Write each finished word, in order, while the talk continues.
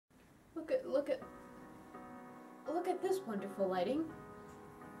look at this wonderful lighting.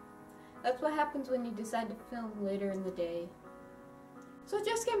 That's what happens when you decide to film later in the day. So I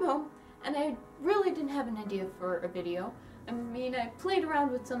just came home, and I really didn't have an idea for a video. I mean, I played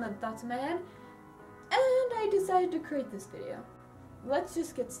around with some of the thoughts in my head, and I decided to create this video. Let's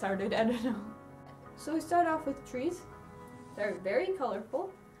just get started, I don't know. So we start off with trees. They're very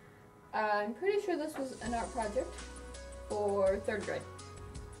colorful. I'm pretty sure this was an art project for 3rd grade.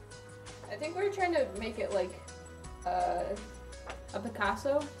 I think we were trying to make it like a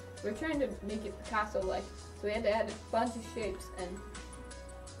Picasso. We're trying to make it Picasso-like, so we had to add a bunch of shapes, and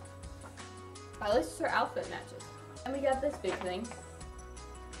at least her outfit matches. And we got this big thing.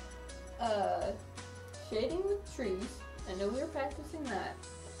 Shading with trees. I know we were practicing that.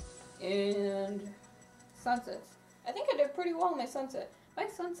 And sunsets. I think I did pretty well in my sunset. My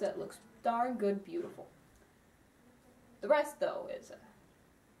sunset looks darn good, beautiful. The rest, though, is...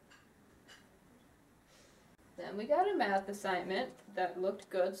 Then we got a math assignment that looked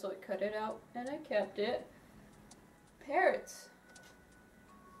good, so I cut it out and I kept it. Parrots.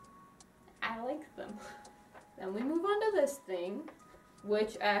 I like them. Then we move on to this thing,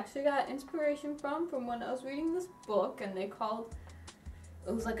 which I actually got inspiration from when I was reading this book, and it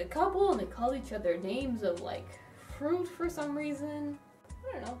was like a couple, and they called each other names of like fruit for some reason.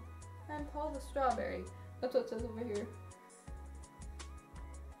 I don't know. And Paul the strawberry. That's what it says over here.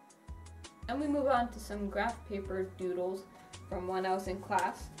 And we move on to some graph paper doodles from when I was in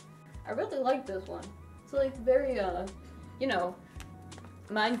class. I really like this one. It's like very, you know,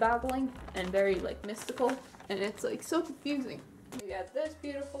 mind-boggling and very like mystical, and it's like so confusing. We got this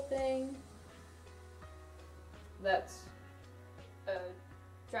beautiful thing. That's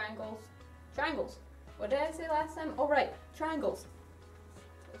triangles. Triangles. What did I say last time? Oh right, triangles.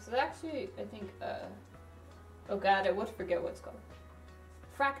 This is actually, I think, oh god, I would forget what it's called.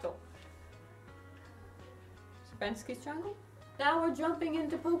 Fractal. Sierpinski's triangle? Now we're jumping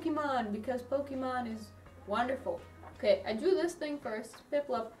into Pokemon, because Pokemon is wonderful. Okay, I drew this thing first,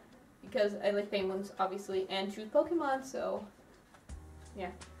 Piplup, because I like penguins, obviously, and choose Pokemon, so yeah.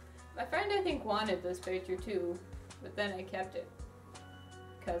 My friend, I think, wanted this picture too, but then I kept it,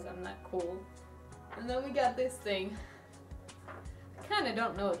 because I'm not cool. And then we got this thing. I kinda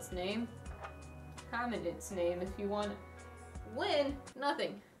don't know its name. Comment its name if you want to win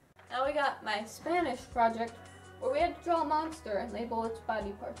nothing. Now we got my Spanish project, where we had to draw a monster and label its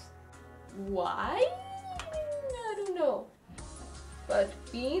body parts. Why? I don't know. But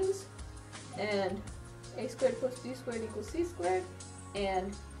beans and a squared plus b squared equals c squared,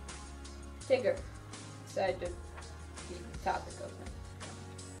 and Tigger decided to be the topic of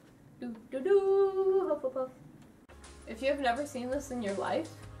it. Do huff huff huff. If you have never seen this in your life,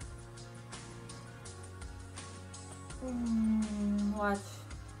 watch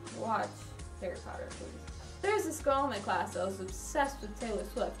Harry Potter, please. There's this girl in my class that was obsessed with Taylor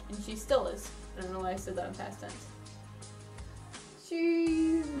Swift, and she still is. I don't know why I said that in past tense.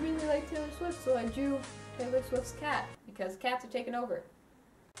 She really liked Taylor Swift, so I drew Taylor Swift's cat, because cats are taking over.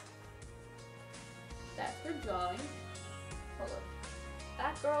 That's her drawing. Hold up.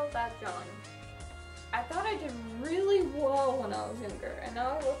 That girl, that drawing. I thought I did really well when I was younger, and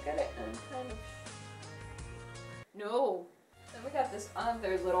now I look at it and I'm kind of... No. Then we got this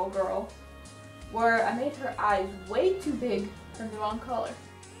other little girl, where I made her eyes way too big and the wrong color.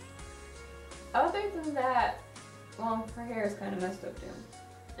 Other than that, well, her hair is kind of messed up too.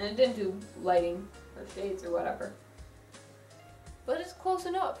 And it didn't do lighting or shades or whatever. But it's close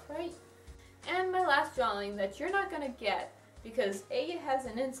enough, right? And my last drawing that you're not gonna get, because A, it has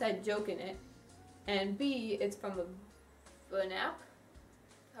an inside joke in it, and B, it's from an app,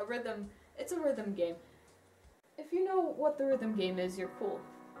 a rhythm, it's a rhythm game. If you know what the rhythm game is, you're cool.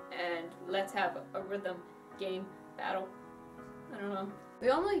 And let's have a rhythm game battle. I don't know. The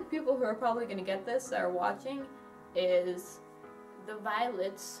only people who are probably going to get this that are watching is the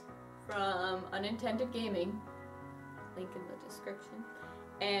Violets from uNINTENDed Gaming, link in the description,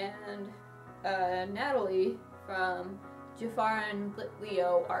 and Natalie from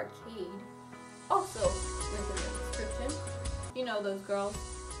JafarAndLitleo Arcade, also link in the description. You know those girls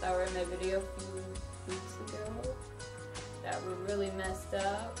that were in my video a few weeks ago that were really messed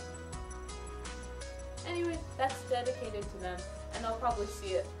up. Anyway, that's dedicated to them, and they'll probably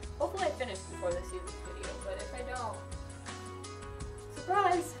see it. Hopefully I finish before they see this video, but if I don't,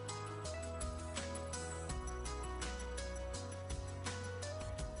 surprise!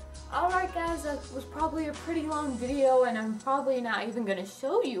 Alright guys, that was probably a pretty long video, and I'm probably not even going to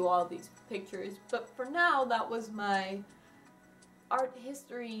show you all these pictures, but for now, that was my art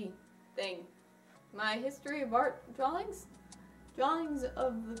history thing. My history of art drawings? Drawings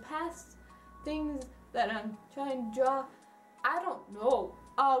of the past things that I'm trying to draw. I don't know.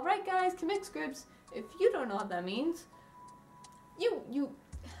 Alright guys, comic scripts, if you don't know what that means, you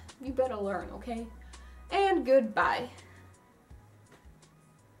better learn, okay? And goodbye.